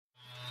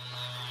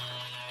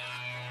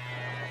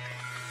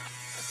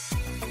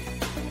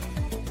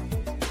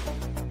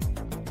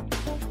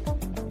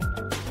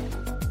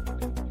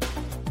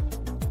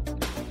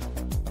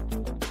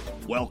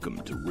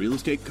Welcome to Real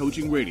Estate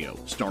Coaching Radio,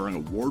 starring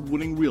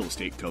award-winning real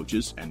estate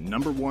coaches and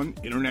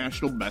 #1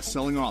 international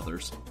best-selling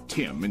authors,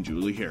 Tim and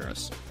Julie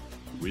Harris.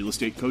 Real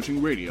Estate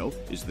Coaching Radio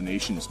is the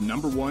nation's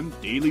 #1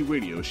 daily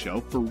radio show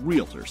for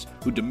realtors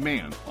who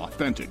demand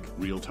authentic,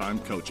 real-time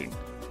coaching.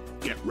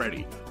 Get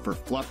ready for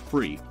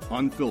fluff-free,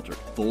 unfiltered,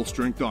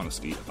 full-strength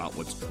honesty about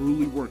what's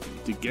truly working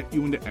to get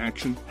you into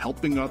action,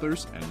 helping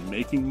others, and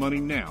making money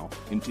now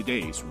in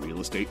today's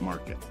real estate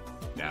market.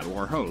 Now to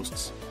our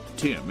hosts,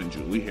 Tim and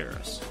Julie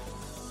Harris.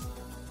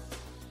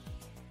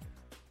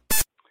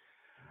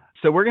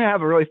 So we're going to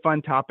have a really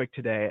fun topic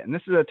today, and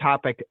this is a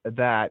topic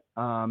that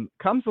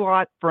comes a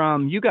lot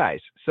from you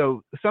guys.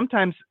 So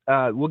sometimes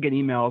we'll get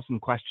emails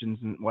and questions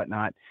and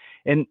whatnot,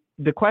 and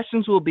the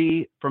questions will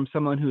be from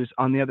someone who's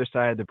on the other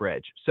side of the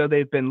bridge. So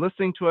they've been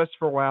listening to us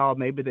for a while.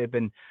 Maybe they've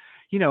been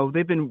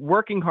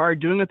working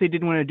hard, doing what they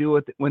didn't want to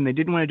do when they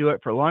didn't want to do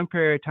it for a long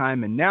period of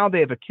time, and now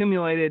they've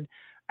accumulated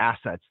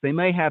assets. They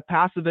may have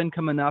passive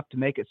income enough to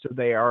make it so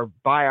they are,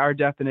 by our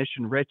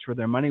definition, rich, where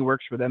their money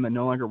works for them and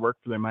no longer work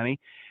for their money.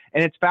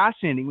 And it's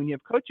fascinating when you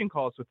have coaching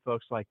calls with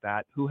folks like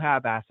that who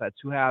have assets,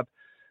 who have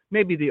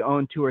maybe they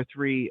own 2 or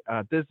 3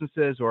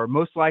 businesses, or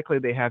most likely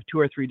they have 2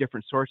 or 3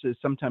 different sources,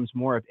 sometimes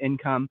more of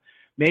income.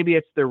 Maybe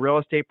it's their real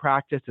estate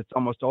practice. It's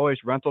almost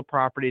always rental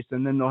properties.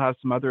 And then they'll have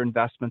some other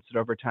investments that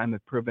over time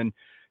have proven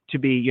to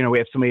be, we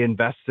have somebody who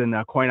invests in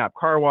coin-op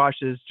car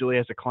washes. Julie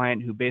has a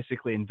client who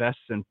basically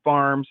invests in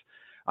farms.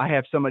 I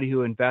have somebody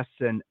who invests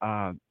in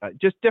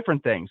just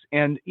different things.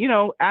 And,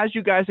 as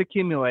you guys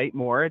accumulate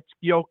more,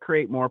 you'll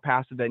create more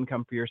passive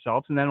income for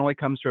yourselves. And that only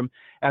comes from,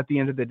 at the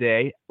end of the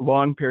day,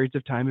 long periods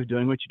of time of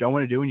doing what you don't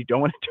want to do and you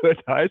don't want to do it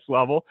at the highest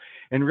level.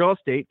 And real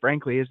estate,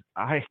 frankly,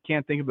 I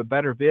can't think of a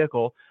better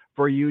vehicle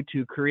for you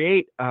to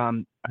create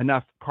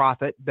enough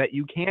profit that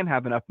you can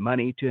have enough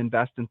money to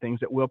invest in things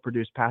that will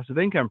produce passive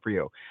income for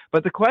you.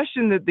 But the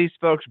question that these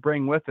folks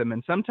bring with them,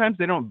 and sometimes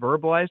they don't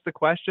verbalize the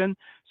question.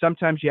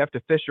 Sometimes you have to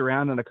fish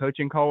around on a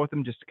coaching call with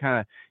them just to kind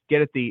of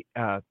get at the,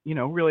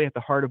 really at the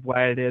heart of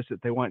why it is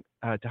that they want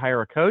to hire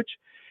a coach.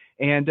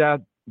 And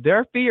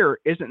their fear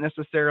isn't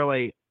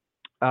necessarily,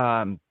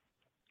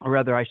 or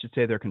rather, I should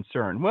say their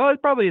concern. Well,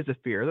 it probably is a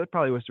fear. That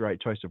probably was the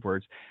right choice of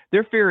words.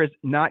 Their fear is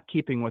not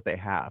keeping what they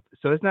have.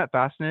 So isn't that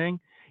fascinating?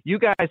 You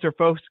guys are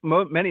folks,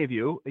 many of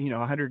you,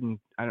 100 and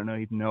I don't know,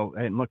 even know,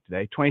 I didn't look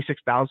today,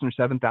 26,000 or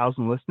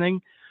 7,000 listening.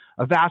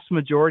 A vast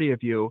majority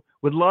of you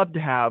would love to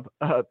have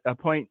a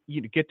point,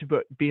 get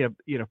to be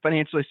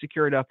financially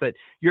secure enough that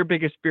your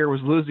biggest fear was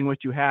losing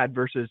what you had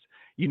versus,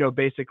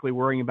 basically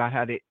worrying about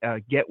how to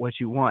get what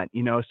you want,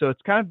 So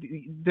it's kind of,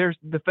 there's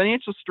the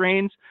financial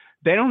strains,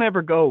 they don't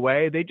ever go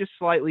away. They just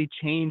slightly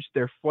change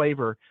their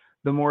flavor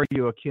the more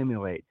you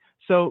accumulate.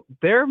 So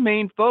their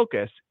main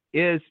focus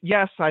is,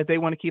 yes, they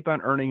want to keep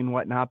on earning and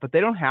whatnot, but they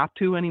don't have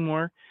to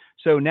anymore.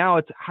 So now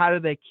it's how do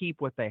they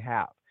keep what they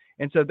have?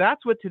 And so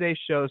that's what today's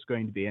show is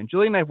going to be. And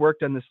Julie and I have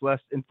worked on this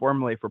list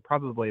informally for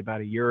probably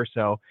about a year or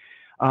so.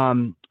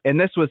 And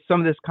this was some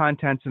of this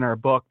content's in our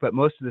book, but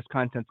most of this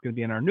content's going to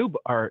be in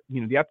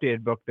the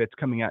updated book that's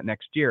coming out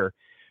next year.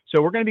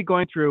 So we're going to be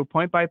going through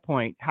point by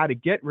point how to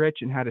get rich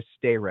and how to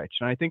stay rich.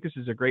 And I think this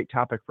is a great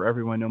topic for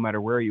everyone, no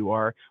matter where you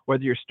are,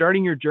 whether you're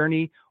starting your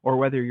journey or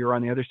whether you're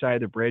on the other side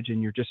of the bridge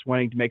and you're just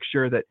wanting to make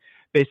sure that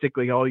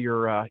basically all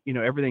your,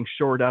 everything's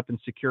shored up and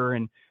secure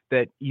and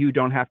that you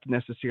don't have to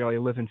necessarily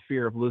live in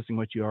fear of losing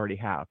what you already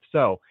have.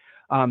 So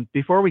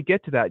before we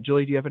get to that,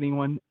 Julie, do you have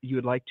anyone you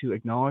would like to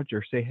acknowledge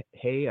or say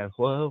hey,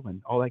 hello,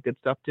 and all that good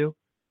stuff too?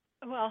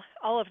 Well,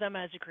 all of them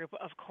as a group,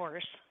 of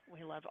course.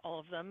 We love all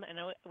of them. And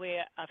we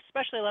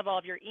especially love all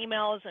of your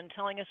emails and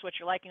telling us what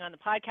you're liking on the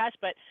podcast.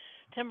 But,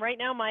 Tim, right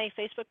now my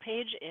Facebook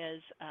page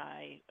is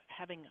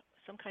having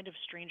some kind of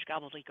strange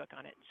gobbledygook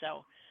on it.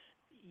 So,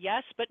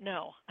 yes, but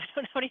no. I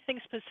don't have anything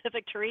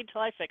specific to read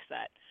till I fix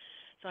that.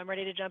 So I'm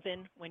ready to jump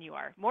in when you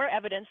are. More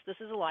evidence, this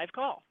is a live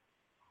call.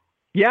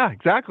 Yeah,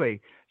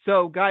 exactly.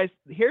 So guys,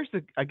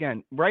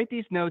 again, write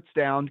these notes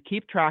down,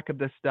 keep track of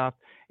this stuff,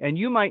 and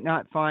you might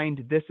not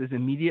find this is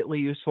immediately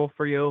useful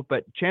for you,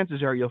 but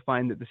chances are you'll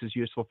find that this is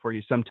useful for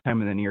you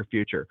sometime in the near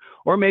future.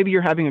 Or maybe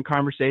you're having a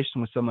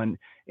conversation with someone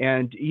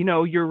and,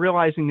 you're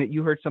realizing that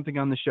you heard something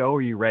on the show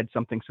or you read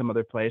something some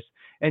other place.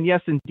 And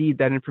yes, indeed,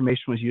 that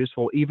information was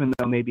useful, even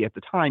though maybe at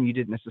the time you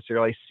didn't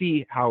necessarily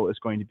see how it was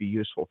going to be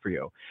useful for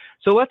you.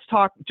 So let's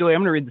talk, Julie,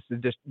 I'm going to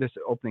read this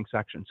opening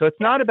section. So it's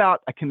not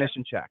about a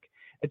commission check.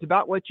 It's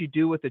about what you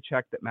do with the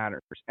check that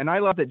matters. And I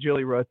love that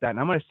Julie wrote that. And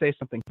I'm going to say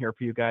something here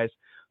for you guys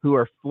who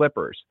are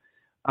flippers.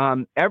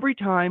 Every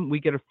time we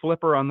get a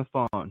flipper on the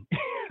phone,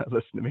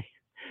 listen to me.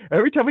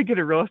 Every time we get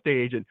a real estate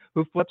agent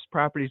who flips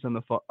properties on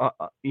the phone,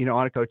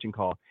 on a coaching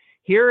call,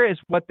 here's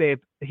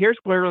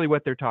clearly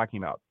what they're talking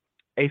about.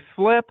 A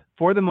flip,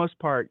 for the most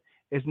part,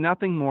 is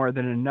nothing more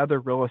than another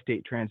real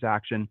estate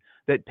transaction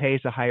that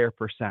pays a higher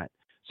percent.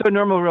 So a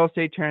normal real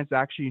estate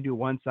transaction, you do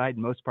one side,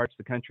 in most parts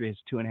of the country is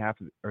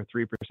 2.5% or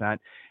 3%.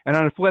 And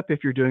on a flip,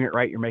 if you're doing it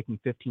right, you're making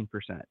 15%.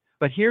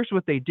 But here's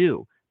what they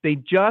do. They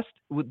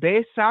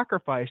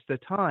sacrifice the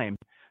time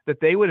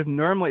that they would have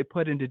normally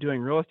put into doing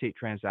real estate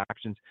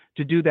transactions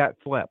to do that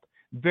flip.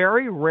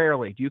 Very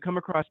rarely do you come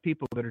across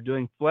people that are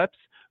doing flips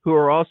who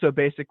are also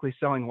basically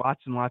selling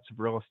lots and lots of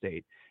real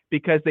estate,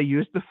 because they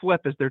use the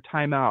flip as their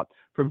timeout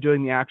from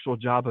doing the actual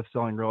job of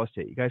selling real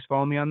estate. You guys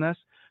follow me on this?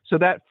 So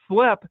that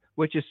flip,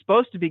 which is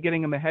supposed to be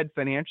getting them ahead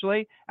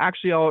financially,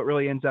 actually all it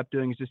really ends up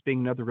doing is just being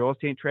another real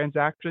estate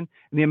transaction.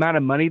 And the amount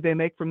of money they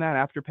make from that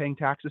after paying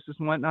taxes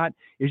and whatnot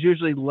is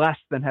usually less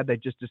than had they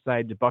just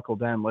decided to buckle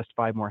down and list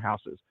 5 more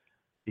houses.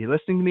 Are you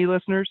listening to me,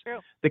 listeners? True.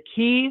 The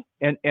key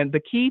and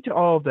the key to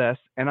all of this,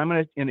 and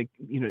we're going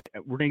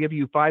to give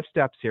you 5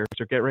 steps here,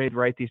 so get ready to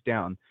write these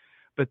down.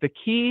 But the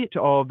key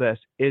to all of this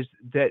is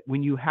that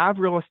when you have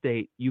real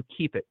estate, you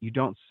keep it, you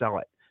don't sell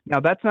it. Now,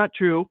 that's not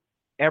true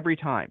every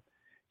time.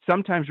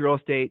 Sometimes real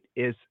estate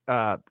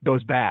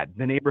goes bad.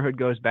 The neighborhood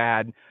goes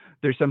bad.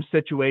 There's some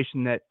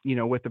situation that,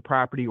 with the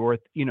property or,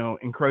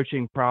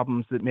 encroaching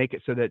problems that make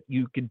it so that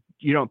you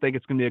don't think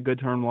it's going to be a good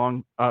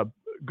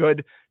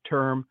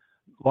term,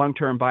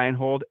 long-term buy and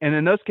hold. And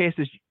in those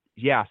cases,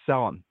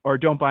 sell them or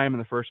don't buy them in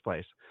the first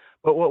place.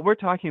 But what we're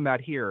talking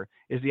about here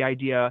is the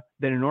idea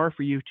that in order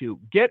for you to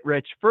get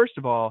rich, first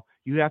of all,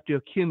 you have to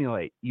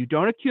accumulate. You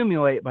don't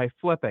accumulate by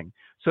flipping.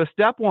 So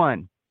step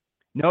 1,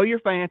 know your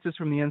finances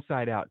from the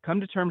inside out.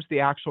 Come to terms with the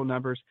actual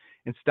numbers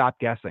and stop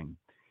guessing.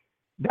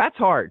 That's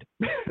hard.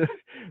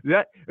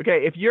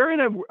 If you're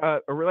in a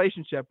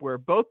relationship where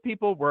both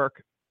people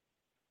work,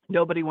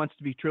 nobody wants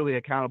to be truly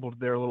accountable to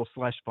their little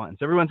slush funds.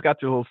 Everyone's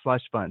got their little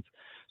slush funds.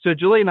 So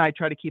Julie and I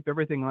try to keep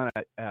everything on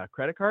a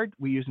credit card.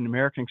 We use an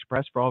American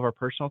Express for all of our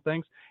personal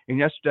things. And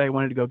yesterday I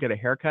wanted to go get a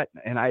haircut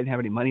and I didn't have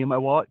any money in my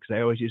wallet because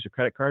I always use a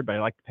credit card, but I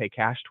like to pay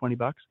cash,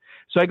 $20.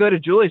 So I go to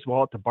Julie's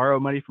wallet to borrow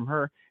money from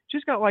her.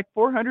 She's got like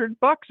 $400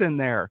 in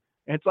there.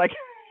 And it's like,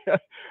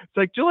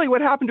 Julie,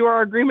 what happened to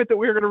our agreement that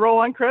we were going to roll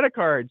on credit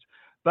cards?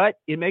 But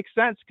it makes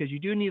sense because you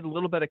do need a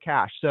little bit of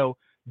cash. So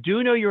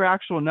do know your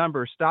actual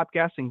numbers, stop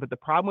guessing. But the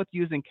problem with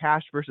using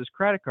cash versus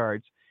credit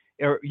cards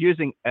or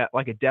using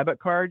like a debit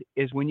card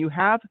is when you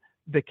have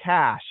the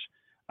cash,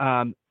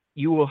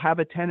 you will have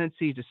a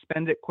tendency to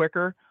spend it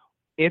quicker.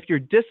 If you're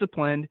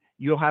disciplined,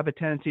 you'll have a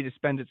tendency to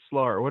spend it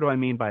slower. What do I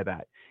mean by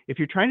that? If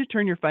you're trying to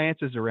turn your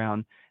finances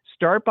around,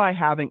 start by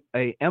having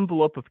an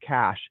envelope of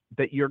cash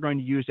that you're going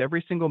to use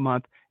every single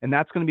month, and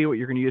that's going to be what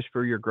you're going to use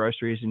for your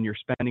groceries and your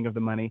spending of the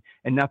money,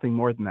 and nothing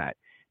more than that.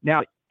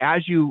 Now,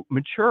 as you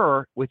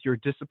mature with your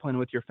discipline,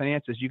 with your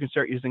finances, you can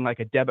start using like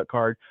a debit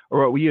card,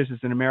 or what we use is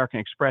an American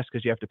Express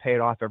because you have to pay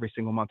it off every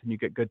single month and you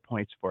get good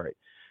points for it.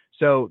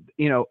 So,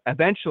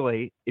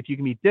 eventually, if you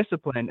can be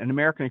disciplined, an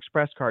American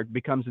Express card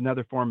becomes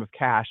another form of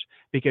cash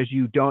because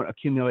you don't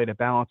accumulate a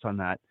balance on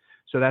that.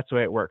 So that's the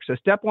way it works. So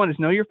step 1 is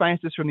know your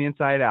finances from the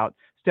inside out.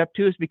 Step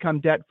 2 is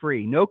become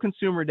debt-free. No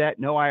consumer debt,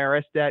 no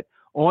IRS debt,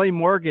 only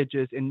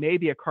mortgages and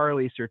maybe a car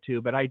lease or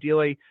 2, but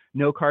ideally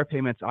no car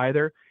payments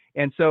either.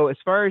 And so as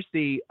far as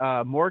the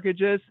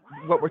mortgages,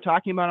 what we're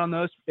talking about on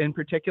those in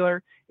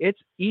particular, it's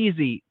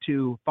easy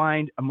to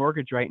find a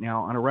mortgage right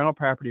now on a rental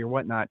property or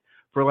whatnot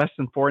for less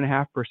than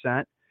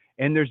 4.5%.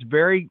 And there's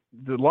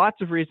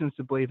lots of reasons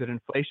to believe that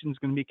inflation is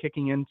going to be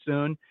kicking in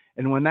soon.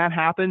 And when that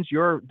happens,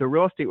 the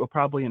real estate will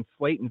probably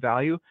inflate in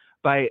value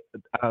by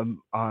an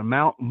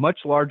amount much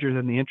larger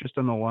than the interest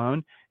on the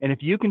loan. And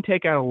if you can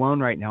take out a loan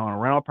right now on a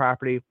rental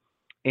property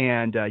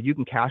and you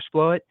can cash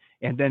flow it,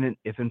 and then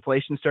if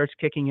inflation starts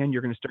kicking in,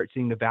 you're going to start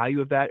seeing the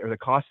value of that or the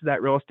cost of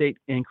that real estate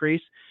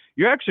increase,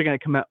 you're actually going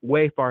to come out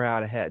way far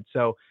out ahead.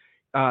 So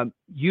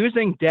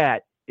using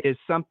debt is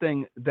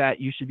something that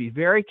you should be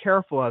very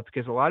careful of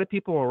because a lot of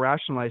people will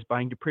rationalize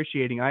buying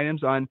depreciating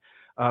items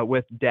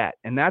with debt.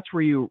 And that's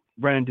where you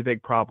run into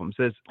big problems.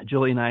 As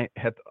Julie and I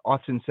have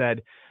often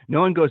said, no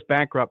one goes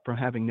bankrupt from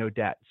having no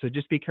debt. So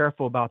just be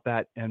careful about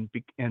that and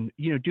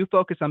do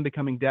focus on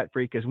becoming debt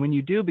free, because when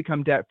you do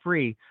become debt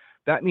free,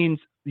 that means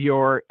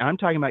I'm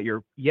talking about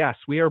yes,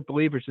 we are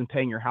believers in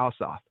paying your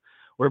house off.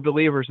 We're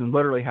believers in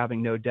literally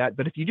having no debt.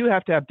 But if you do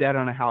have to have debt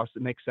on a house,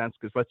 it makes sense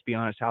because let's be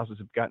honest, houses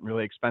have gotten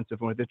really expensive.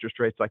 And with interest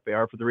rates like they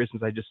are for the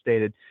reasons I just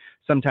stated,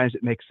 sometimes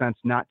it makes sense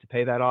not to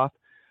pay that off.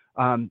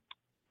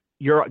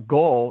 Your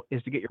goal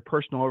is to get your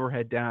personal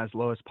overhead down as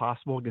low as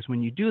possible, because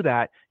when you do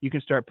that, you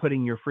can start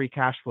putting your free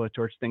cash flow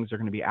towards things that are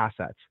going to be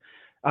assets.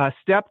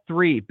 Step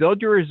 3,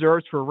 build your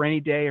reserves for a rainy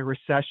day, a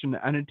recession,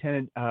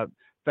 unintended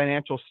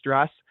financial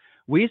stress.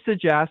 We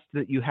suggest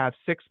that you have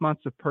 6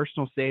 months of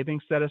personal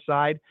savings set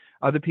aside.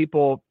 Other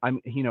people, a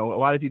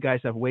lot of you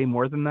guys have way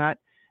more than that,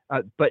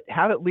 but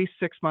have at least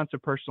 6 months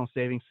of personal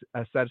savings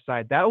set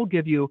aside. That will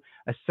give you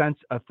a sense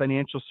of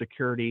financial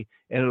security,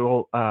 and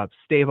it'll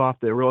stave off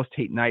the real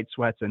estate night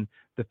sweats and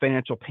the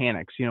financial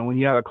panics. When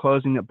you have a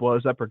closing that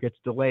blows up or gets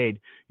delayed,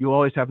 you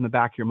always have in the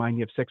back of your mind,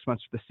 you have 6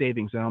 months for the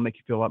savings, and it'll make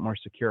you feel a lot more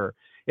secure.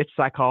 It's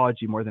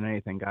psychology more than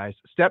anything, guys.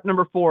 Step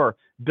number 4,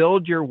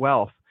 build your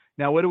wealth.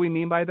 Now, what do we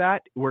mean by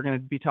that? We're going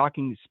to be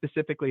talking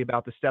specifically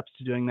about the steps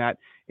to doing that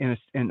in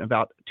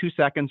about 2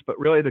 seconds. But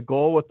really, the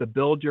goal with the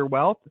build your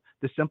wealth,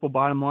 the simple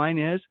bottom line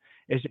is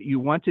that you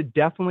want to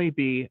definitely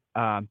be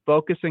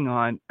focusing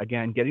on,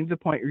 again, getting to the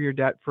point where you're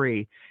debt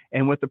free.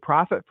 And with the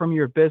profit from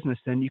your business,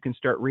 then you can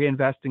start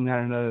reinvesting that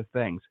in other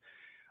things.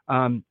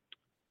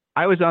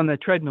 I was on the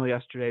treadmill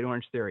yesterday at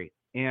Orange Theory,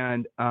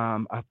 and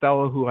a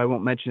fellow who I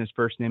won't mention his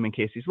first name in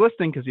case he's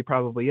listening, because he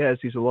probably is.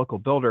 He's a local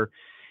builder.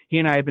 He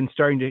and I have been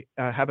starting to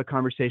have a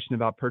conversation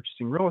about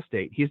purchasing real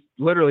estate. He's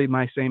literally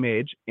my same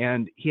age,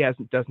 and he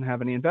doesn't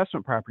have any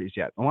investment properties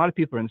yet. A lot of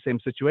people are in the same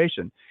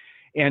situation.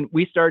 And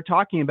we started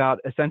talking about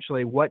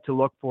essentially what to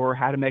look for,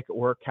 how to make it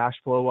work cash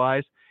flow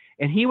wise.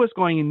 And he was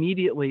going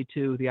immediately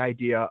to the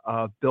idea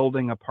of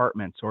building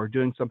apartments or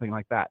doing something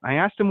like that. I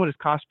asked him what his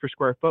cost per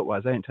square foot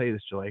was. I didn't tell you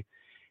this, Julie.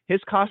 His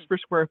cost per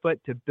square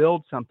foot to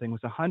build something was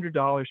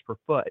 $100 per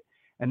foot,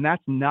 and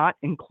that's not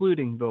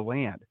including the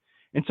land.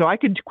 And so I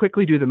could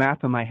quickly do the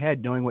math in my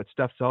head, knowing what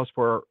stuff sells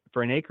for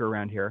an acre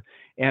around here.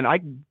 And I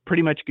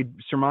pretty much could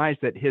surmise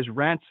that his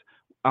rents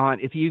on,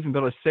 if he even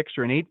built a 6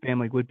 or an 8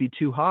 family, would be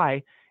too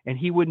high, and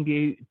he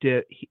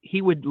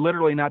would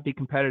literally not be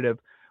competitive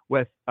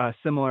with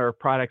similar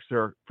products that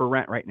are for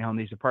rent right now in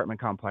these apartment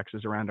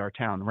complexes around our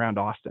town, around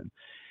Austin.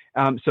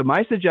 So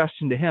my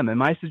suggestion to him and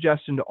my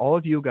suggestion to all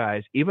of you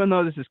guys, even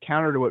though this is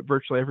counter to what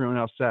virtually everyone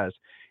else says,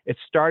 is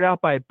start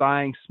out by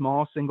buying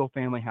small single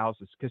family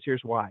houses, because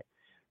here's why.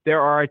 There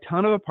are a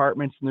ton of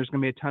apartments, and there's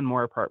going to be a ton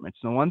more apartments.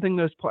 And the one thing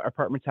those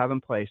apartments have in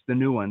place, the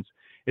new ones,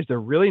 is they're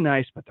really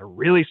nice, but they're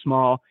really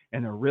small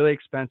and they're really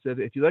expensive.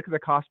 If you look at the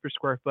cost per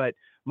square foot,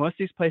 most of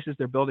these places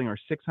they're building are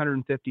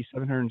 650,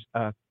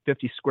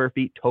 750 square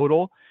feet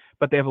total,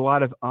 but they have a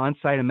lot of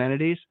on-site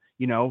amenities.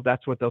 You know,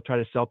 that's what they'll try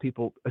to sell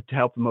people to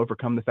help them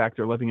overcome the fact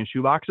they're living in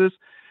shoeboxes.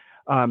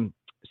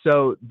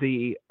 So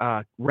the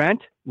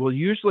rent will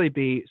usually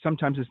be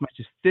sometimes as much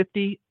as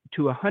 50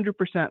 to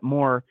 100%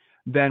 more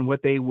than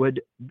what they would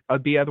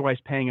be otherwise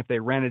paying if they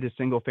rented a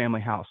single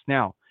family house.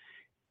 Now,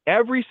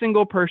 every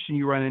single person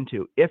you run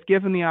into, if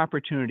given the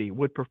opportunity,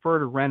 would prefer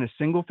to rent a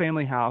single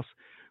family house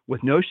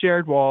with no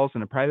shared walls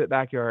and a private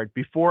backyard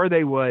before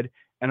they would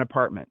an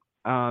apartment.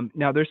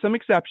 Now, there's some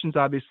exceptions,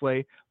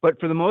 obviously, but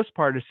for the most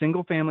part, a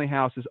single family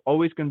house is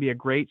always going to be a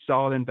great,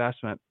 solid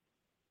investment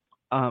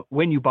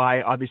when you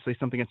buy, obviously,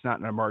 something that's not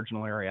in a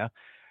marginal area.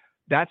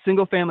 That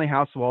single family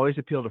house will always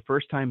appeal to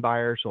first-time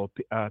buyers, it'll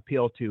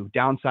appeal to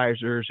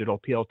downsizers, it'll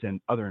appeal to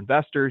other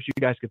investors. You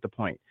guys get the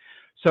point.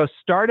 So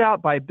start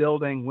out by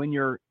building, when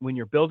you're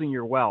building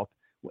your wealth,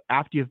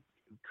 after you've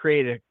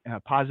created a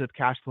positive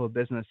cash flow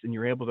business and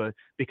you're able to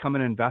become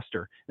an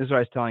investor. This is what I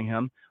was telling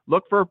him.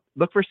 Look for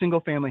single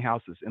family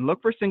houses, and look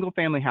for single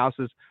family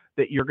houses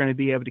that you're going to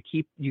be able to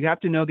keep. You have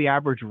to know the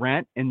average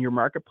rent in your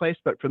marketplace,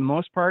 but for the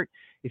most part,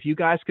 if you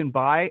guys can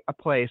buy a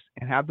place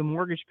and have the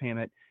mortgage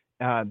payment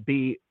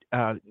be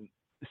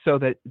so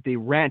that the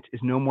rent is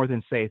no more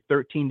than, say,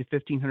 $1,300 to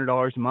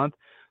 $1,500 a month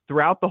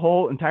throughout the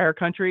whole entire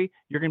country,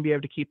 you're going to be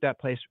able to keep that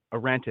place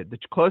rented. The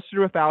closer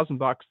to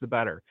 $1,000, the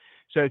better.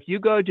 So if you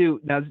go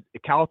to, now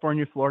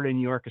California, Florida, and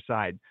New York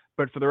aside,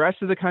 but for the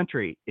rest of the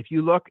country, if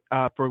you look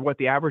for what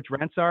the average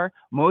rents are,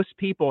 most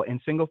people in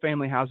single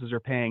family houses are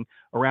paying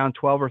around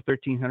 $1,200 or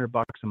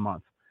 $1,300 a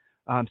month.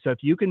 So if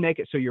you can make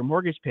it so your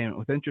mortgage payment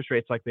with interest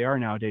rates like they are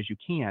nowadays, you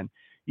can.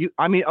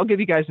 I'll give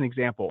you guys an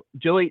example.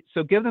 Julie,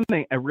 so give them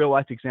a real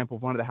life example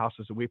of one of the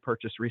houses that we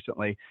purchased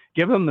recently.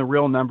 Give them the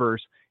real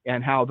numbers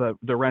and how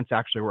the rents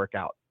actually work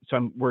out.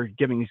 So we're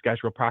giving these guys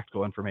real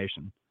practical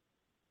information.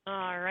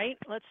 All right,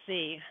 let's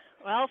see.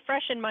 Well,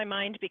 fresh in my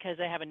mind, because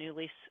I have a new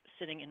lease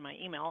sitting in my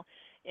email,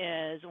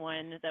 is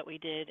one that we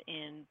did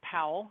in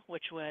Powell,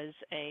 which was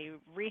a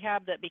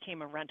rehab that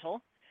became a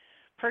rental.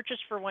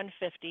 Purchased for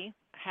 $150,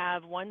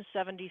 have $176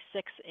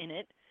 in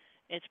it.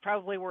 It's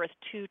probably worth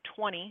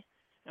 $220,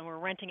 and we're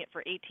renting it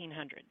for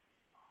 $1,800.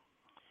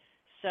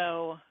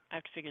 So I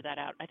have to figure that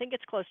out. I think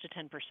it's close to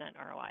 10%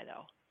 ROI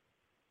though.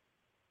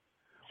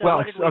 So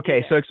well,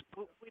 okay, so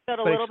we built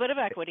a little bit of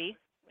equity,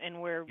 and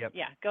we're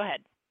yeah. Go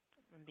ahead.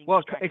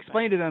 Well,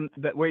 explain to them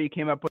that where you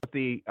came up with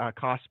the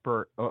cost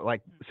per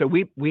So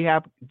we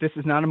have, this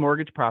is not a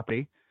mortgage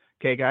property,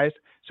 okay, guys.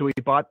 So we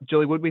bought,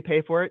 Julie, would we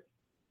pay for it?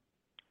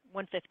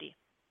 $150.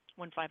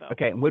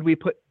 Okay, and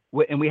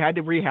and we had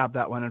to rehab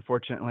that one,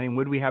 unfortunately. And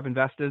would we have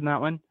invested in that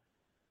one?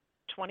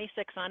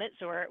 26 on it,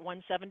 so we're at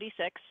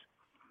 176.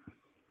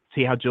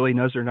 See how Julie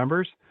knows her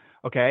numbers?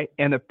 Okay,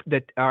 and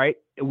all right,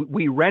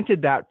 we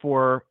rented that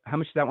for, how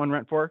much did that one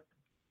rent for?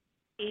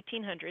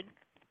 $1,800.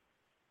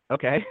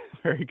 Okay,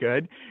 very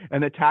good.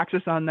 And the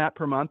taxes on that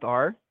per month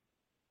are?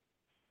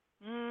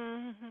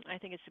 I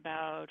think it's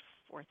about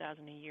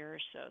 $4,000 a year,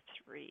 so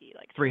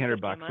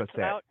 $300, let's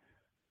say.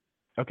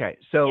 Okay,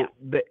 so yeah.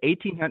 The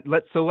 $1,800.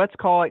 Let's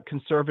call it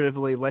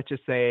conservatively. Let's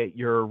just say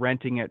you're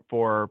renting it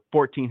for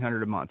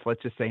 $1,400 a month.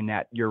 Let's just say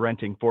net you're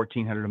renting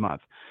 $1,400 a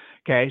month.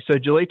 Okay, so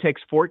Julie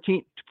takes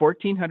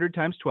 1,400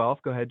 times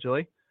 12. Go ahead,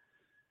 Julie. Do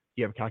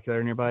you have a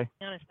calculator nearby?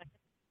 Hang on a second.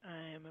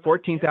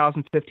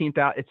 14,000,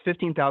 15,000. It's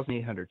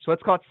 15,800. So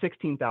let's call it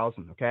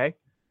 16,000. Okay.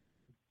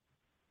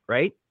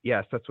 Right?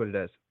 Yes, that's what it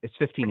is. It's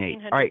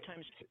 15,800. All right.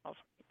 Times 12.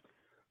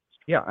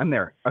 Yeah, I'm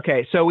there.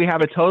 Okay, so we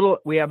have a total.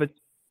 We have a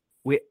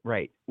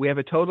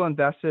total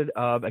invested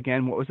of,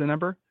 again, what was the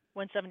number?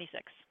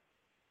 176.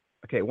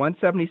 Okay,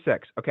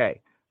 176.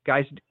 Okay,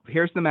 guys,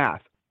 here's the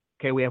math.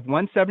 Okay, we have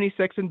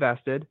 176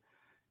 invested.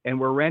 and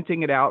we're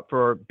renting it out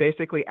for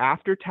basically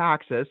after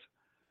taxes.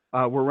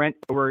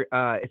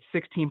 It's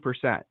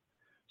 16%.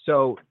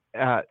 So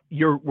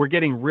we're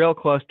getting real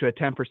close to a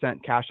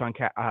 10% cash on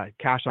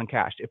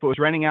cash. If it was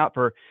renting out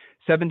for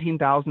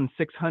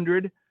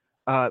 $17,600,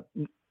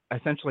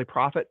 essentially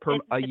profit per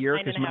a year.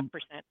 9.5%.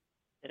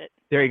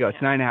 There you go. It's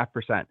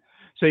 9.5%.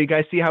 So you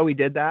guys see how we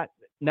did that?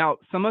 Now,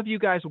 some of you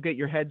guys will get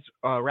your heads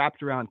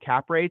wrapped around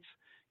cap rates.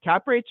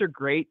 Cap rates are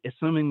great,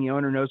 assuming the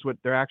owner knows what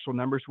their actual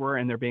numbers were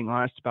and they're being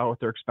honest about what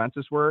their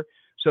expenses were.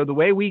 So the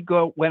way we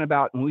went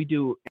about when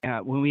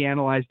we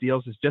analyze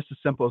deals is just as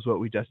simple as what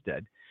we just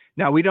did.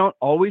 Now, we don't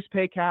always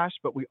pay cash,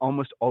 but we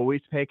almost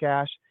always pay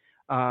cash.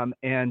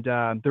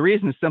 The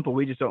reason is simple.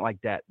 We just don't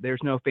like debt.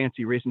 There's no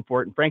fancy reason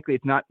for it. And frankly,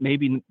 it's not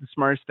maybe the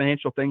smartest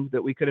financial thing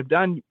that we could have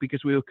done,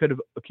 because we could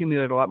have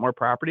accumulated a lot more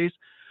properties.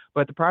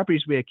 But the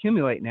properties we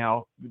accumulate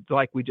now,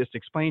 like we just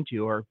explained to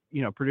you, are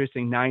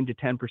producing 9 to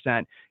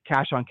 10%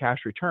 cash on cash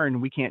return.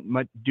 We can't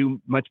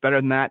do much better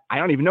than that. I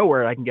don't even know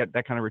where I can get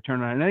that kind of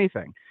return on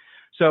anything.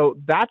 So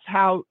that's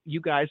how you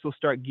guys will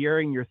start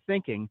gearing your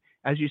thinking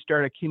as you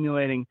start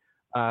accumulating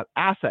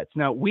assets.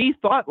 Now, we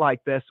thought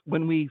like this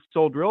when we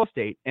sold real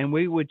estate, and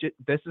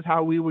this is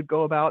how we would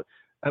go about.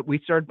 We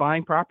started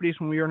buying properties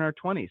when we were in our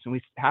 20s, and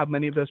we have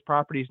many of those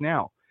properties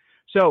now.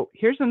 So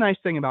here's the nice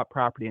thing about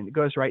property, and it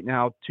goes right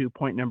now to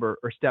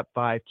step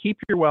 5, keep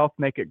your wealth,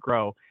 make it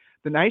grow.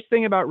 The nice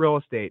thing about real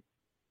estate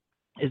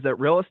is that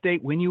real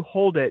estate, when you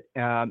hold it,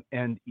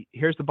 and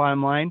here's the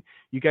bottom line,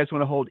 you guys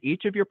want to hold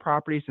each of your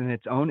properties in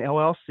its own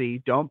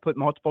LLC. Don't put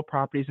multiple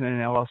properties in an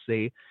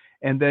LLC.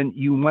 And then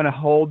you want to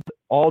hold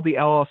all the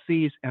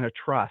LLCs in a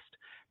trust.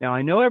 Now,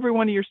 I know every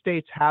one of your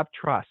states have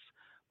trusts,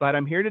 but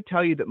I'm here to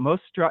tell you that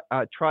most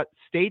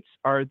states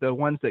are the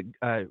ones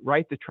that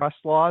write the trust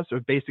laws,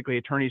 or basically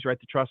attorneys write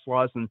the trust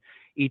laws, and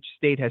each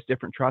state has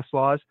different trust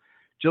laws.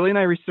 Julie and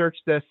I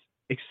researched this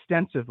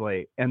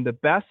extensively, and the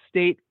best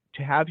state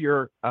to have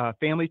your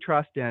family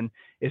trust in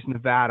is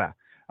Nevada.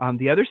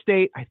 The other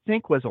state, I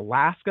think, was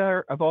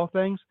Alaska, of all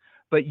things,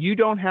 but you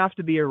don't have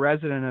to be a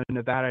resident of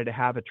Nevada to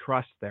have a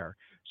trust there.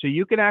 So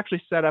you can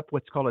actually set up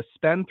what's called a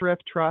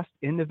spendthrift trust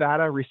in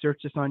Nevada, research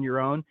this on your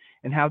own,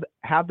 and have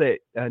the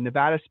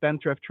Nevada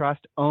Spendthrift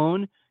Trust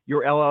own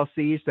your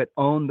LLCs that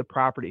own the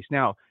properties.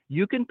 Now,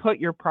 you can put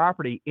your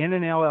property in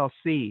an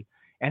LLC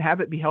and have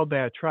it be held by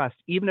a trust,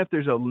 even if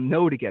there's a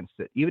note against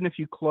it. Even if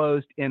you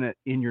closed in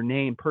your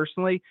name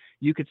personally,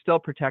 you could still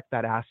protect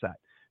that asset.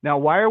 Now,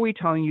 why are we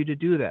telling you to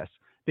do this?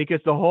 Because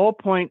the whole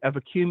point of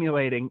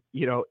accumulating,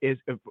 is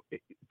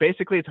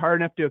basically it's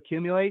hard enough to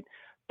accumulate.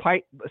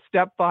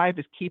 Step 5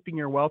 is keeping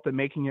your wealth and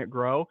making it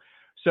grow.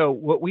 So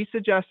what we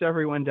suggest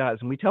everyone does,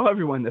 and we tell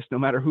everyone this, no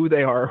matter who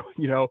they are,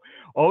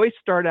 always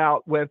start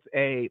out with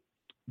a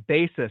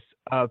basis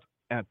of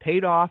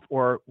paid off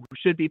or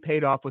should be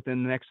paid off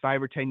within the next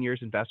 5 or 10 years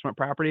investment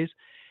properties,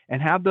 and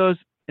have those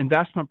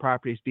investment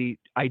properties be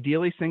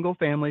ideally single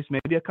families,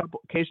 maybe a couple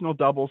occasional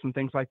doubles and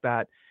things like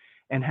that,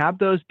 and have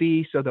those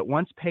be so that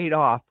once paid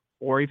off,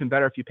 or even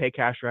better if you pay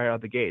cash right out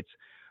of the gates,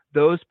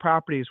 those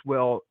properties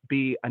will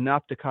be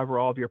enough to cover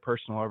all of your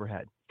personal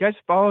overhead. You guys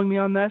following me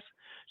on this?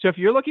 So if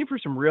you're looking for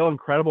some real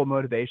incredible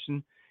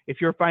motivation, if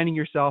you're finding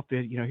yourself,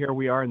 here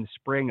we are in the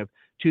spring of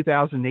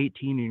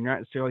 2018 and you're not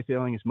necessarily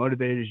feeling as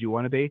motivated as you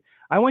want to be,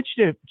 I want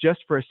you to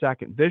just for a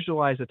second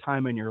visualize a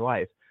time in your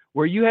life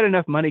where you had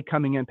enough money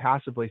coming in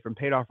passively from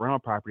paid off rental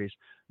properties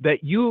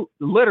that you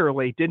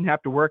literally didn't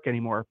have to work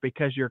anymore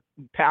because your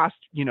past,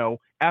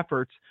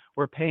 efforts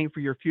were paying for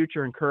your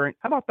future and current.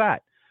 How about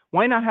that?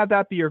 Why not have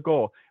that be your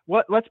goal?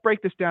 Let's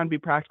break this down and be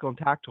practical and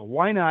tactical.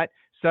 Why not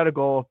set a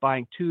goal of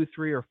buying 2,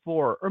 3, or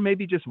 4, or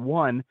maybe just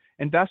one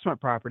investment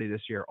property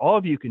this year? All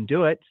of you can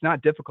do it. It's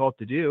not difficult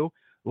to do.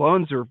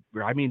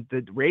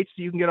 The rates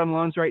you can get on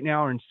loans right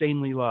now are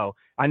insanely low.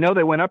 I know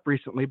they went up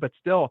recently, but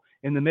still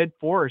in the mid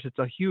 4s, it's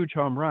a huge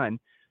home run.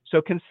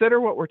 So consider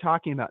what we're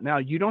talking about now.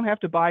 You don't have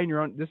to buy in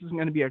your own. This isn't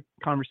going to be a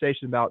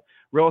conversation about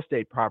real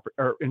estate property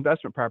or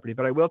investment property,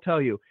 but I will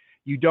tell you,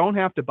 you don't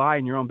have to buy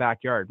in your own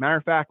backyard. Matter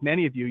of fact,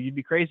 many of you'd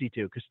be crazy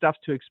to, because stuff's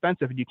too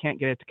expensive and you can't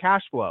get it to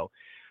cash flow.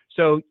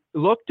 So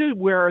look to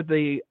where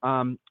the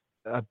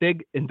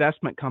big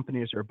investment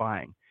companies are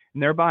buying.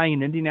 And they're buying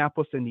in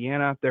Indianapolis,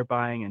 Indiana. They're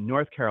buying in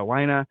North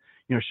Carolina,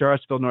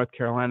 Charlottesville, North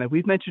Carolina.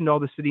 We've mentioned all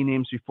the city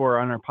names before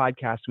on our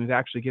podcast. And we've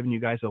actually given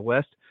you guys a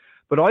list.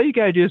 But all you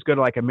got to do is go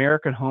to like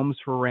American Homes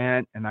for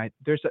Rent. And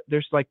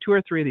there's like 2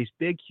 or 3 of these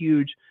big,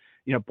 huge,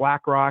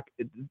 BlackRock,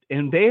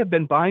 and they have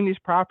been buying these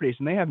properties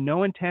and they have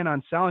no intent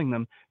on selling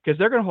them because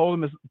they're going to hold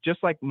them as,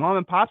 just like mom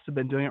and pops have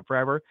been doing it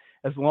forever,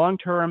 as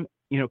long-term,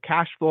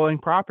 cash flowing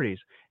properties.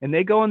 And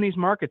they go in these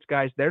markets,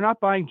 guys, they're not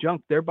buying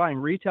junk. They're buying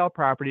retail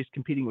properties,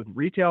 competing with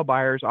retail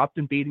buyers,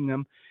 often beating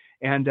them.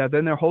 And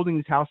then they're holding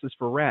these houses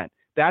for rent.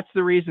 That's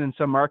the reason in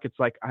some markets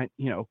like,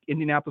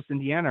 Indianapolis,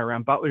 Indiana,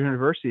 around Butler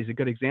University is a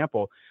good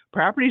example.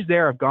 Properties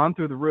there have gone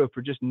through the roof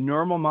for just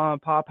normal mom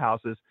and pop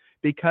houses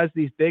because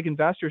these big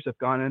investors have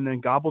gone in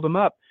and gobbled them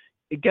up.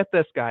 Get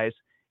this, guys,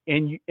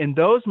 in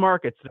those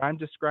markets that I'm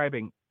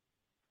describing,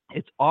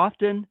 it's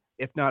often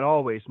if not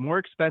always, more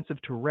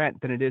expensive to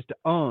rent than it is to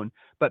own,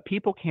 but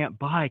people can't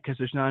buy because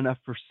there's not enough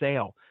for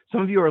sale.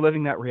 Some of you are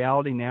living that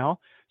reality now.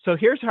 So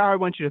here's how I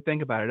want you to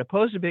think about it.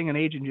 Opposed to being an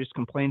agent who just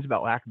complains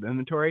about lack of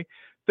inventory,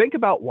 think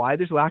about why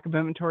there's lack of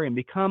inventory and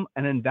become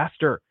an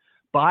investor.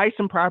 Buy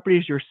some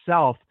properties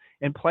yourself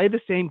and play the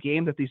same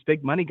game that these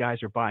big money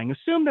guys are buying.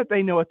 Assume that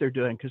they know what they're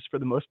doing, because for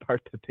the most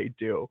part that they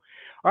do.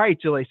 All right,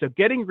 Julie, so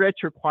getting rich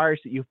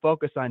requires that you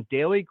focus on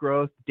daily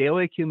growth,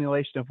 daily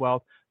accumulation of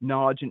wealth,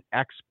 knowledge, and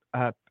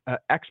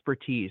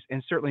expertise,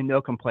 and certainly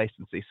no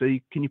complacency. So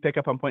can you pick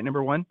up on point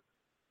number one?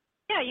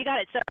 Yeah, you got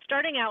it. So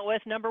starting out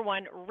with number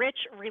one, rich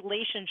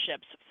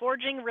relationships.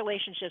 Forging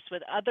relationships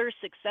with other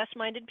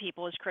success-minded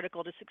people is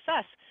critical to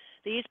success.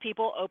 These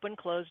people open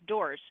closed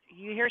doors.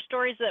 You hear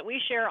stories that we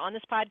share on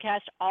this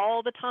podcast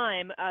all the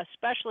time,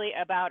 especially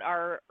about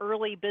our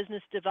early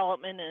business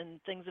development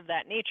and things of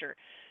that nature.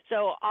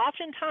 So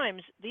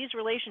oftentimes, these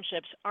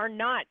relationships are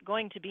not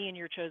going to be in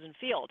your chosen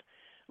field.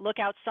 Look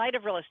outside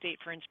of real estate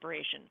for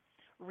inspiration.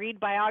 Read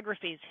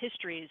biographies,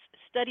 histories,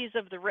 studies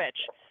of the rich.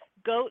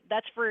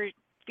 That's for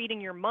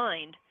feeding your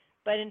mind.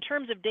 But in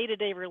terms of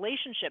day-to-day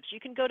relationships, you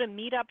can go to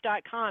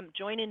meetup.com,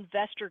 join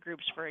investor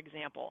groups, for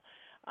example.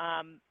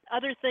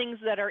 Other things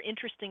that are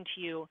interesting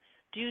to you,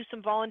 do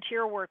some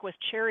volunteer work with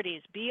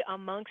charities, be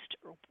amongst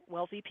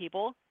wealthy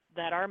people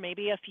that are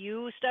maybe a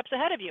few steps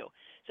ahead of you.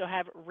 So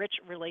have rich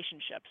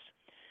relationships.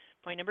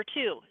 Point number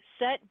two,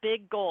 set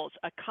big goals.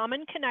 A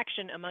common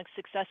connection amongst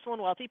successful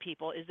and wealthy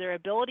people is their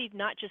ability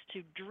not just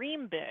to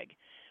dream big,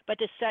 but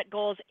to set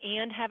goals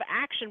and have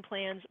action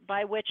plans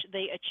by which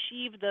they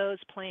achieve those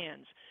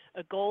plans.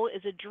 A goal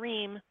is a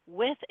dream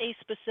with a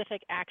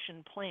specific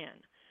action plan.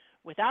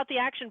 Without the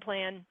action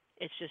plan,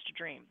 it's just a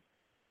dream.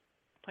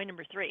 Point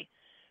number three,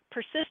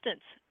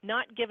 persistence,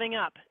 not giving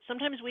up.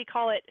 Sometimes we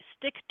call it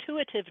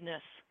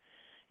stick-to-itiveness,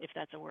 if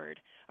that's a word.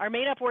 Our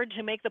made-up word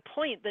to make the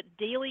point that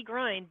daily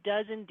grind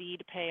does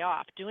indeed pay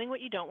off. Doing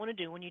what you don't want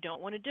to do when you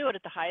don't want to do it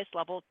at the highest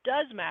level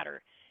does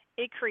matter.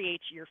 It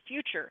creates your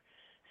future.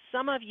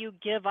 Some of you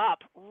give up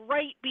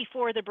right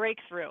before the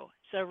breakthrough.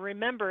 So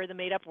remember the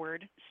made-up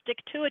word,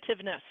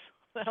 stick-to-itiveness.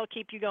 That'll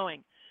keep you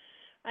going.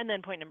 And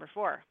then point number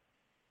four.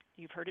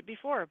 You've heard it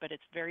before, but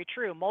it's very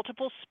true.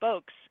 Multiple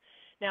spokes.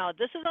 Now,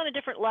 this is on a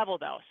different level,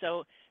 though.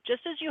 So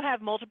just as you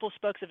have multiple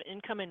spokes of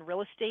income in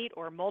real estate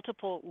or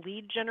multiple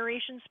lead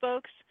generation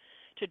spokes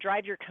to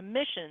drive your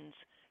commissions,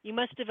 you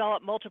must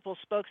develop multiple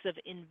spokes of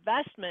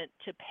investment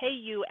to pay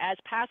you as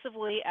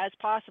passively as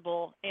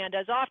possible and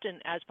as often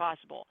as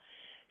possible.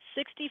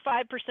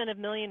 65% of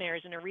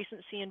millionaires in a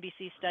recent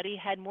CNBC study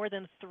had more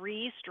than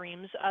 3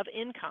 streams of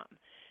income.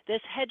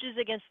 This hedges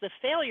against the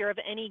failure of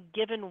any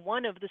given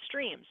one of the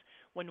streams.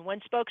 When one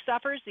spoke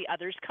suffers, the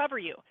others cover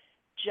you,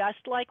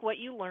 just like what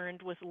you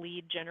learned with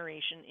lead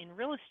generation in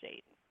real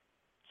estate.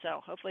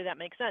 So hopefully that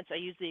makes sense. I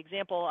use the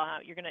example,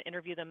 you're going to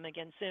interview them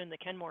again soon, the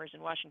Kenmores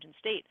in Washington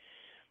State.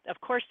 Of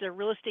course, their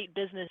real estate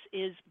business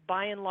is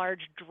by and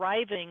large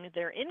driving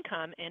their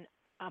income, and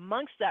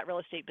amongst that real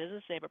estate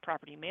business, they have a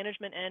property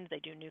management end, they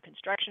do new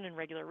construction and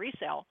regular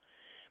resale,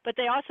 but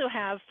they also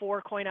have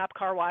 4 coin-op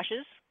car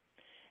washes,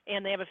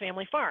 and they have a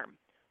family farm.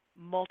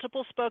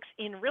 Multiple spokes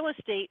in real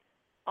estate,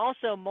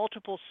 also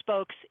multiple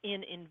spokes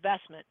in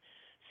investment.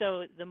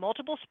 So the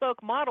multiple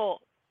spoke model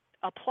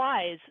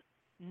applies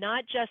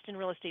not just in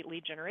real estate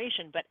lead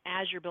generation, but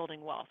as you're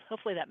building wealth.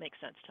 Hopefully that makes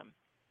sense, Tim.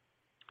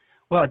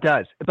 Well, it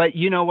does. But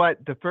you know what?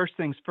 The first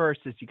things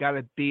first is you got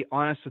to be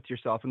honest with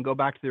yourself and go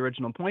back to the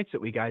original points that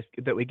we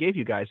gave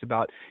you guys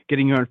about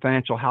getting your own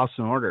financial house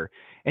in order.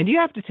 And you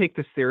have to take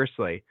this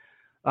seriously.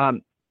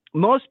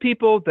 Most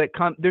people that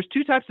come, there's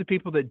 2 types of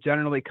people that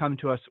generally come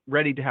to us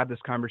ready to have this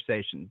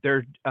conversation.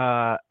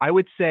 I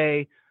would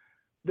say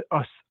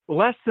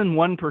less than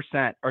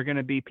 1% are going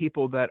to be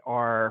people that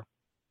are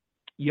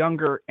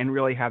younger and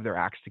really have their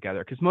acts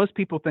together, because most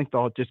people think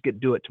they'll just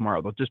do it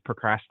tomorrow. They'll just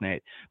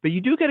procrastinate. But you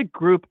do get a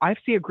group. I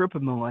see a group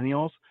of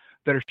millennials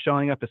that are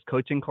showing up as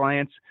coaching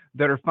clients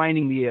that are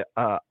finding the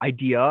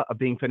idea of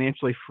being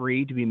financially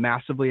free to be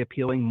massively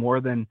appealing,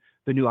 more than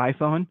the new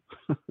iPhone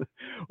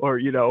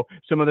or,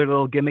 some other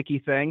little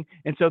gimmicky thing.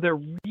 And so they're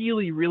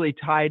really, really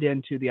tied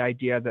into the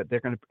idea that they're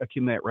going to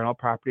accumulate rental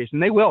properties,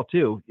 and they will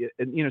too.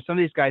 Some of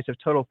these guys have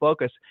total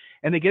focus,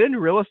 and they get into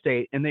real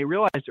estate and they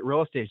realize that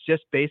real estate is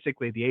just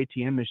basically the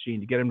ATM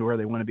machine to get them to where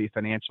they want to be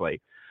financially.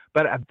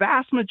 But a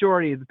vast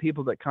majority of the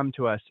people that come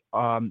to us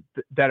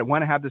that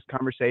want to have this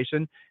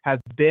conversation have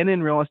been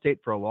in real estate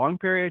for a long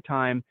period of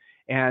time,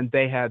 and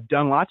they have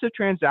done lots of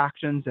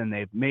transactions, and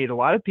they've made a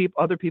lot of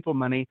other people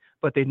money,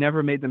 but they've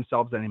never made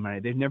themselves any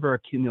money. They've never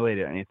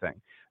accumulated anything.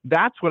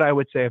 That's what I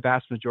would say a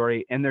vast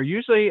majority. And they're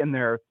usually in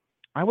their,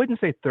 I wouldn't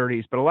say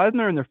 30s, but a lot of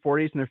them are in their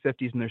 40s and their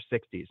 50s and their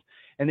 60s.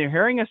 And they're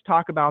hearing us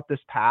talk about this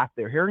path.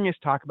 They're hearing us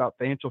talk about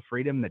financial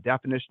freedom, the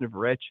definition of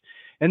rich.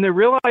 And they're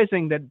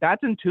realizing that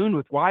that's in tune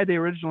with why they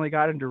originally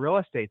got into real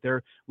estate.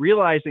 They're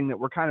realizing that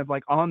we're kind of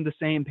like on the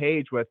same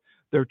page with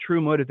their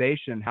true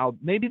motivation, how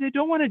maybe they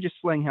don't want to just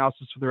sling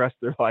houses for the rest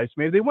of their lives.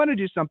 Maybe they want to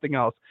do something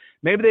else.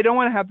 Maybe they don't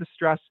want to have the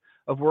stress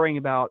of worrying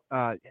about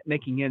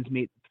making ends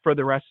meet for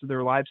the rest of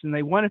their lives, and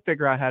they want to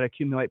figure out how to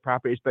accumulate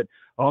properties. But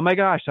oh my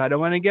gosh, I don't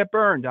want to get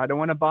burned. I don't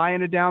want to buy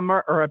in a down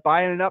or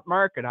buy in an up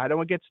market. I don't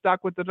want to get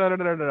stuck with the da da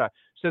da da da.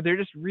 So they're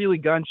just really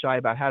gun shy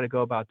about how to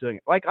go about doing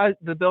it. Like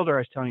the builder I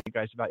was telling you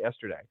guys about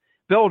yesterday.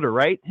 Builder,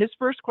 right? His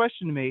first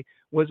question to me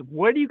was,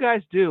 what do you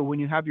guys do when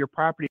you have your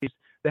properties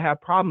that have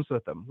problems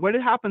with them? What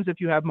happens if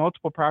you have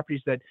multiple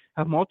properties that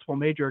have multiple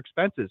major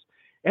expenses?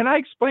 And I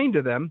explained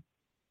to them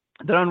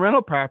that on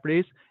rental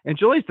properties, and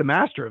Julie's the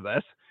master of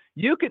this,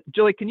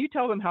 Julie, can you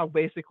tell them how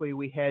basically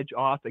we hedge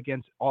off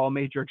against all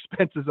major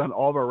expenses on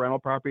all of our rental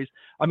properties?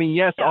 I mean,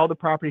 yes, all the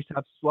properties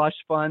have slush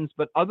funds,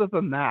 but other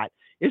than that,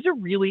 is there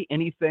really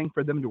anything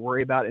for them to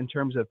worry about in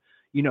terms of,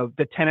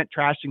 the tenant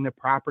trashing the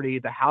property,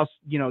 the house,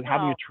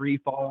 having a tree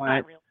fall on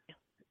it? Really.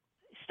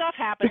 Stuff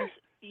happens,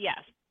 yes.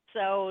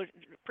 So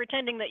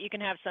pretending that you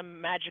can have some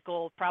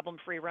magical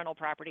problem-free rental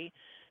property,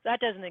 that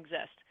doesn't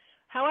exist.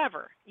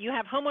 However, you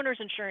have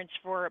homeowners insurance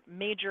for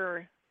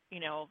major,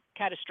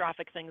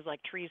 catastrophic things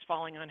like trees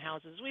falling on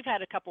houses. We've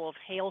had a couple of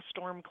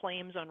hailstorm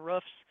claims on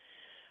roofs.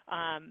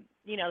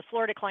 The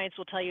Florida clients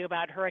will tell you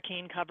about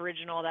hurricane coverage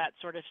and all that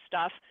sort of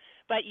stuff.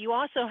 But you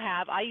also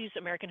have, I use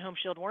American Home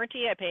Shield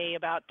Warranty. I pay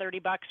about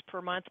 $30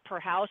 per month per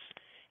house.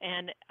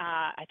 And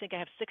I think I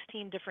have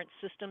 16 different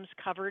systems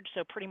covered.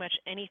 So pretty much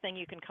anything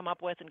you can come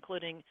up with,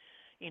 including,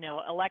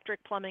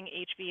 electric, plumbing,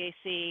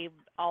 HVAC,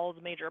 all of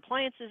the major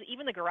appliances,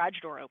 even the garage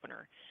door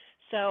opener.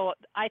 So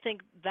I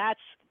think that's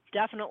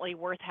definitely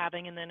worth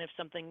having. And then if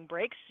something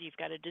breaks, you've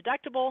got a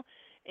deductible.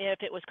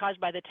 If it was caused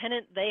by the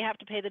tenant, they have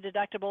to pay the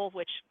deductible,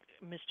 which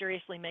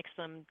mysteriously makes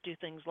them do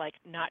things like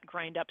not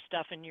grind up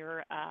stuff in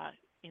your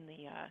in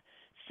the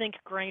sink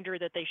grinder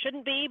that they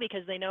shouldn't be,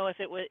 because they know if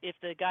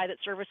the guy that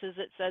services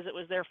it says it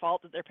was their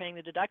fault, that they're paying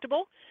the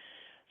deductible.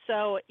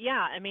 So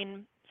yeah, I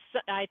mean,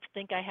 I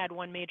think I had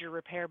one major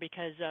repair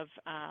because of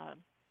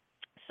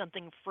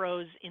something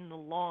froze in the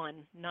lawn,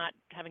 not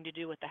having to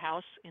do with the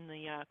house in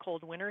the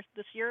cold winter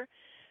this year.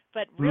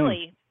 But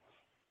really,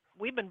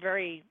 we've been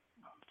very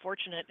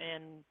fortunate,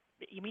 and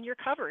you're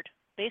covered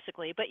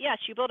basically. But yes,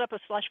 you build up a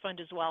slush fund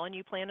as well, and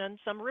you plan on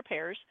some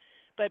repairs,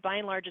 but by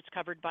and large, it's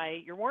covered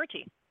by your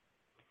warranty.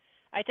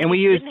 I think if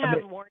you didn't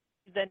have a warranty,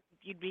 then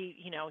you'd be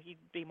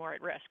more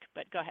at risk.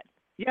 But go ahead.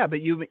 Yeah,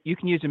 but you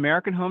can use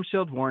American Home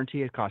Shield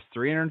Warranty. It costs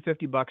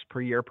 $350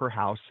 per year per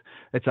house.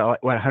 It's a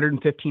 $115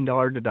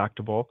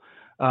 deductible.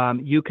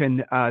 You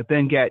can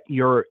then get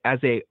as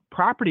a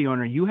property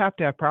owner, you have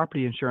to have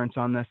property insurance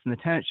on this, and the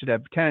tenant should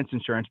have tenant's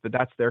insurance, but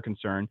that's their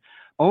concern.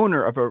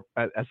 Owner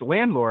as a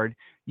landlord,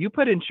 you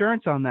put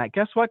insurance on that.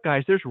 Guess what,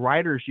 guys? There's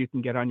riders you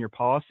can get on your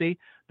policy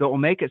that will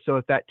make it so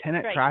if that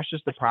tenant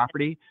trashes the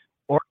property,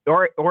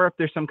 or if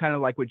there's some kind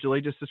of, like what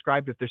Julie just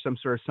described, if there's some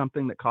sort of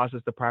something that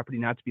causes the property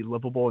not to be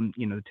livable and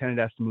the tenant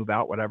has to move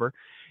out, whatever,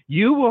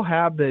 you will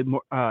have the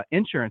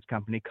insurance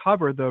company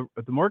cover the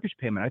mortgage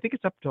payment. I think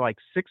it's up to like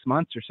 6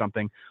 months or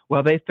something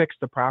while they fix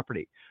the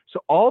property. So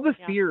all the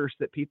fears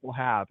that people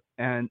have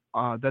and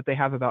that they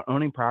have about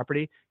owning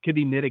property can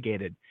be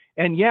mitigated.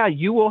 And yeah,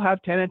 you will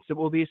have tenants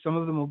that some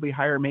of them will be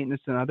higher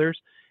maintenance than others.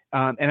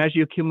 And as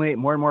you accumulate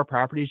more and more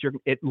properties,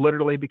 it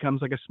literally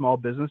becomes like a small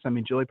business. I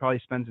mean, Julie probably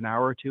spends an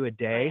hour or two a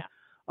day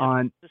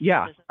on,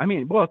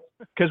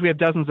 because we have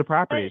dozens of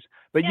properties.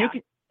 But you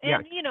can,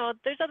 and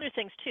there's other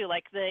things too,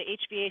 like the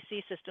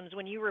HVAC systems.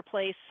 When you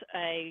replace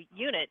a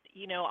unit,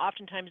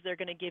 oftentimes they're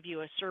going to give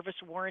you a service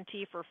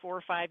warranty for 4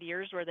 or 5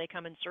 years where they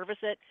come and service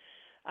it.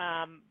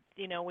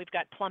 We've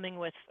got plumbing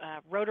with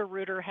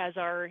Roto-Rooter has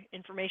our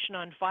information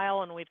on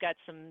file, and we've got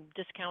some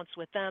discounts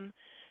with them.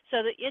 So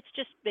that it's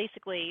just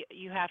basically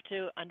you have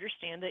to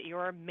understand that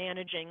you're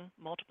managing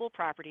multiple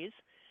properties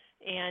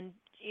and,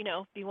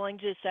 be willing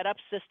to set up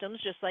systems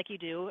just like you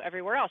do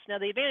everywhere else. Now,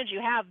 the advantage you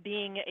have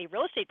being a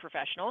real estate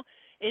professional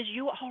is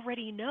you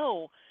already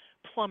know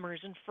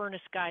plumbers and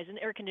furnace guys and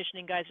air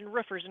conditioning guys and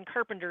roofers and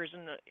carpenters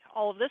and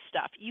all of this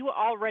stuff. You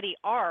already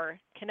are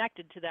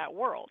connected to that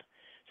world.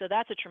 So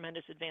that's a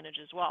tremendous advantage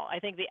as well. I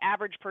think the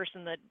average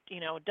person that,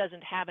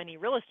 doesn't have any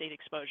real estate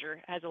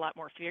exposure has a lot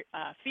more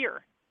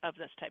fear of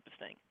this type of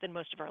thing than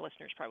most of our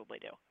listeners probably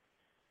do.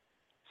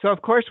 So,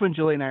 of course, when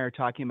Julie and I are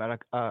talking about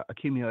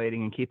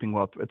accumulating and keeping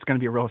wealth, it's going to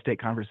be a real estate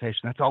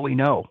conversation. That's all we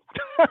know,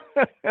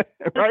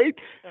 right?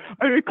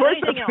 I mean, of course,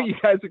 that's what you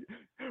guys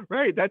 –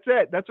 right, that's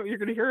it. That's what you're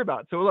going to hear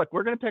about. So, look,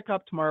 we're going to pick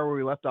up tomorrow where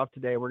we left off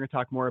today. We're going to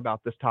talk more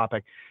about this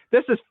topic.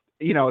 This is –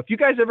 if you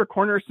guys ever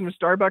corner us in a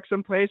Starbucks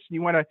someplace and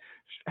you want to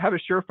have a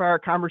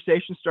surefire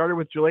conversation started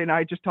with Julie and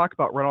I, just talk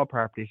about rental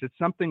properties.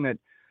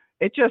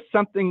 It's just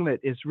something that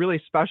is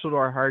really special to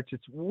our hearts.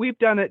 We've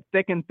done it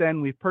thick and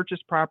thin. We've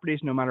purchased properties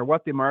no matter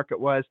what the market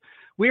was.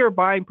 We are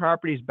buying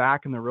properties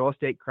back in the real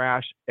estate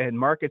crash and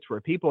markets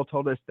where people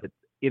told us that,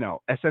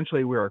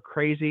 essentially we were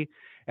crazy.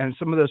 And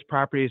some of those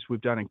properties we've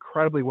done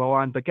incredibly well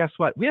on. But guess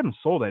what? We haven't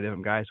sold any of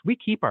them, guys. We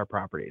keep our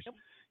properties. Yep.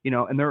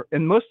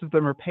 And most of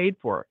them are paid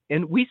for.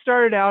 And we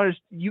started out as,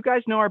 you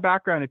guys know our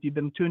background if you've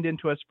been tuned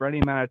into us for any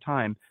amount of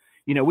time.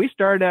 We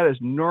started out as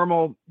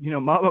normal,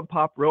 mom and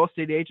pop real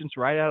estate agents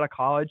right out of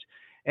college.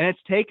 And it's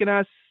taken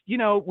us,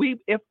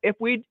 if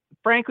we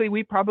frankly,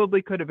 we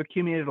probably could have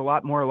accumulated a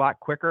lot more, a lot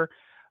quicker.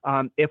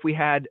 If we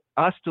had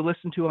us to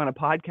listen to on a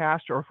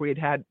podcast, or if we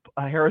had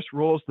Harris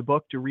Rules, the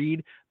book, to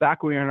read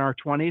back when we were in our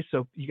 20s.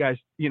 So you guys,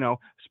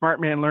 smart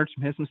man learns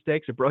from his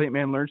mistakes, a brilliant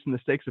man learns from the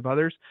mistakes of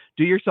others.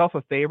 Do yourself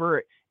a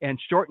favor and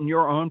shorten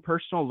your own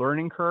personal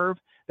learning curve.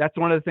 That's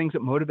one of the things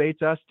that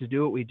motivates us to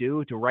do what we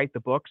do, to write the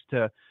books,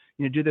 to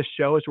do this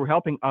show, is we're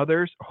helping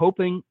others,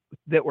 hoping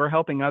that we're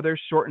helping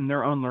others shorten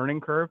their own learning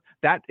curve.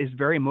 That is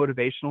very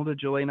motivational to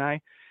Julie and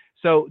I.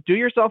 So do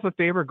yourself a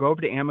favor, go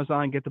over to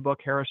Amazon, get the book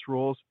Harris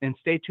Rules, and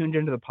stay tuned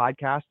into the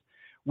podcast.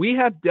 We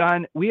have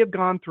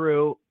gone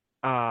through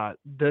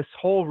this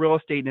whole real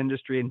estate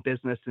industry and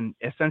business, and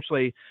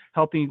essentially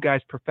helping you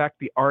guys perfect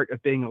the art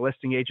of being a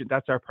listing agent.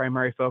 That's our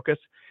primary focus.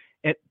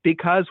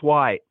 Because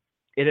why?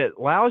 It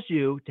allows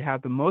you to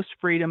have the most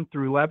freedom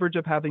through leverage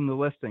of having the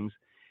listings,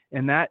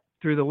 and that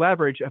through the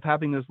leverage of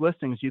having those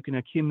listings, you can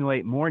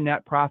accumulate more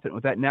net profit.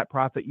 With that net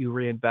profit, you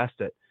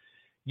reinvest it.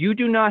 You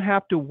do not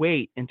have to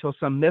wait until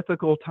some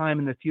mythical time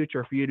in the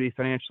future for you to be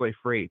financially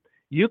free.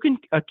 You can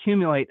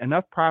accumulate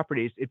enough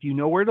properties if you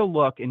know where to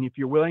look, and if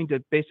you're willing to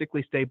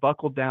basically stay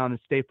buckled down and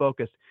stay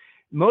focused.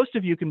 Most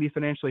of you can be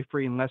financially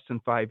free in less than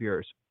 5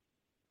 years.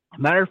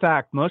 Matter of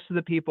fact, most of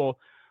the people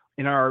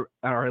in our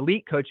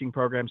elite coaching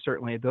program,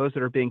 certainly those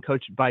that are being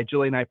coached by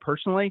Julie and I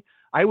personally,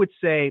 I would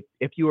say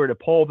if you were to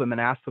poll them and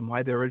ask them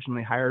why they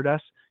originally hired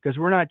us, because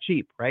we're not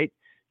cheap, right?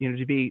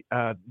 To be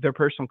their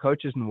personal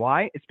coaches. And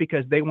why? It's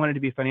because they wanted to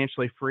be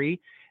financially free.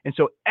 And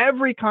so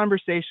every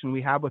conversation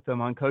we have with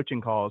them on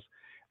coaching calls,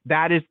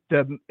 that is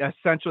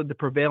essentially the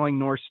prevailing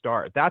North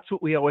Star. That's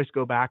what we always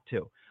go back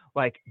to.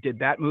 Like, did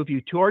that move you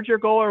towards your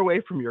goal or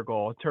away from your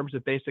goal in terms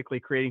of basically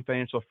creating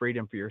financial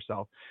freedom for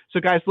yourself? So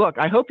guys, look,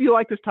 I hope you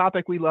like this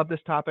topic. We love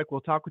this topic.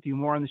 We'll talk with you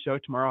more on the show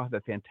tomorrow. Have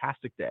a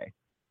fantastic day.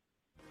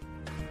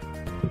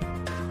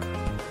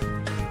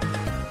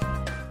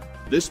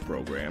 This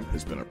program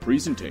has been a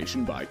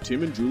presentation by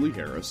Tim and Julie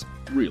Harris,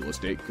 Real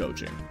Estate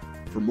Coaching.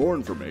 For more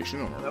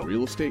information on our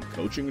real estate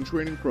coaching and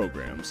training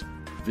programs,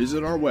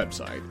 visit our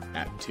website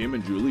at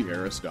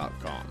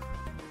timandjulieharris.com.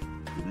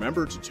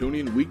 Remember to tune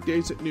in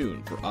weekdays at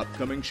noon for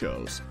upcoming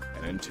shows.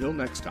 And until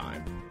next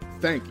time,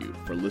 thank you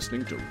for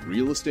listening to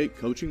Real Estate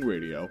Coaching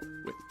Radio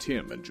with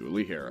Tim and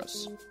Julie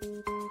Harris.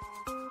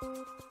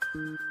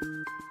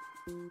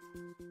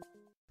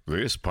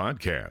 This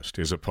podcast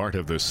is a part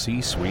of the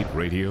C-Suite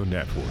Radio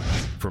Network.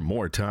 For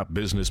more top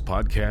business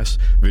podcasts,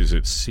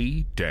 visit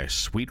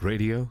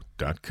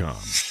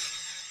c-suiteradio.com.